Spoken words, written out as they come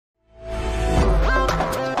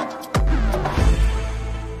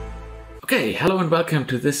Okay, hello and welcome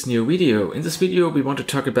to this new video. In this video we want to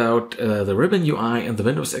talk about the Ribbon UI and the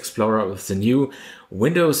Windows Explorer with the new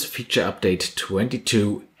Windows Feature Update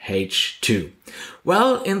 22H2.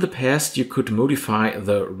 Well, in the past you could modify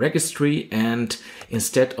the registry, and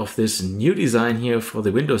instead of this new design here for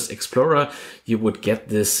the Windows Explorer, you would get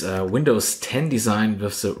this Windows 10 design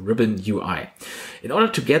with the Ribbon UI. In order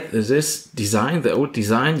to get this design, the old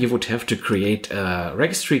design, you would have to create a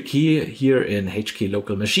registry key here in HKey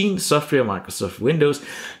Local Machine, Software, Microsoft Windows,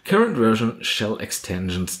 current version, shell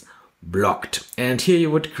extensions, blocked. And here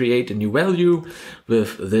you would create a new value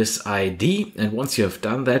with this ID. And once you have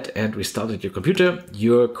done that and restarted your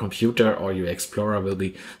computer or your Explorer will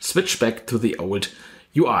be switched back to the old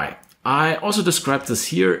UI. I also described this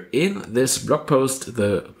here in this blog post.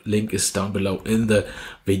 The link is down below in the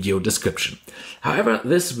video description. However,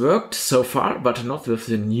 this worked so far, but not with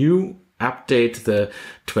the new update, the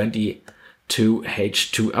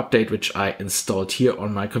 22H2 update, which I installed here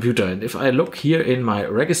on my computer. And if I look here in my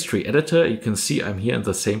registry editor, you can see I'm here in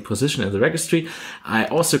the same position in the registry. I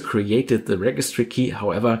also created the registry key.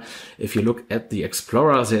 However, if you look at the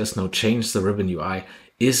Explorer, there's no change. The Ribbon UI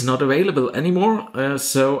is not available anymore.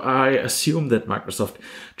 So I assume that Microsoft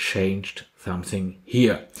changed something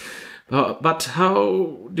here. But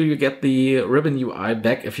how do you get the Ribbon UI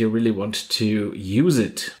back if you really want to use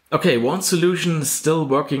it? Okay, one solution still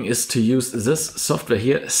working is to use this software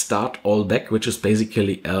here, Start All Back, which is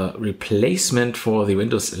basically a replacement for the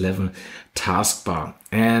Windows 11 taskbar.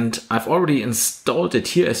 And I've already installed it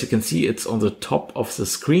here. As you can see, it's on the top of the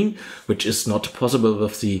screen, which is not possible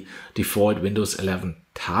with the default Windows 11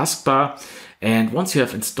 taskbar. And once you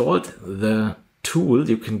have installed the tool,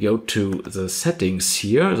 you can go to the settings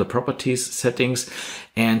here, the properties settings,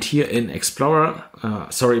 and here in Explorer,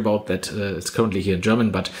 sorry about that, it's currently here in German,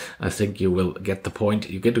 but I think you will get the point.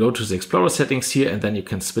 You get to go to the Explorer settings here, and then you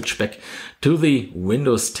can switch back to the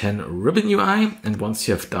Windows 10 Ribbon UI. And once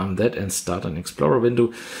you have done that and start an Explorer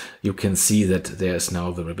window, you can see that there's now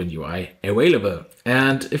the Ribbon UI available.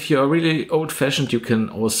 And if you are really old-fashioned, you can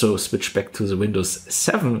also switch back to the Windows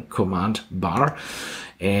 7 command bar,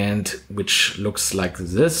 and which looks like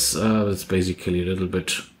this. It's basically a little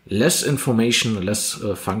bit less information, less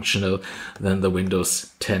functional than the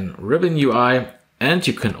Windows 10 Ribbon UI. And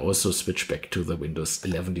you can also switch back to the Windows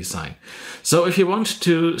 11 design. So if you want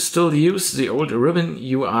to still use the old Ribbon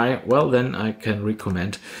UI, well, then I can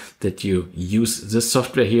recommend that you use this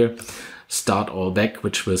software here, Start All Back,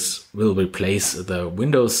 which will replace the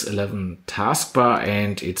Windows 11 taskbar,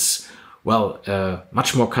 and it's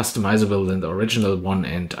much more customizable than the original one,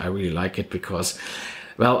 and I really like it because,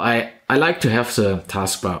 well, I like to have the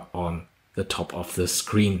taskbar on the top of the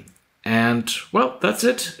screen. And, well, that's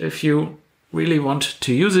it. If you really want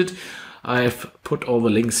to use it, I've put all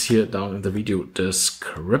the links here down in the video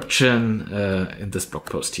description in this blog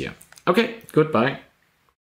post here. Okay, goodbye.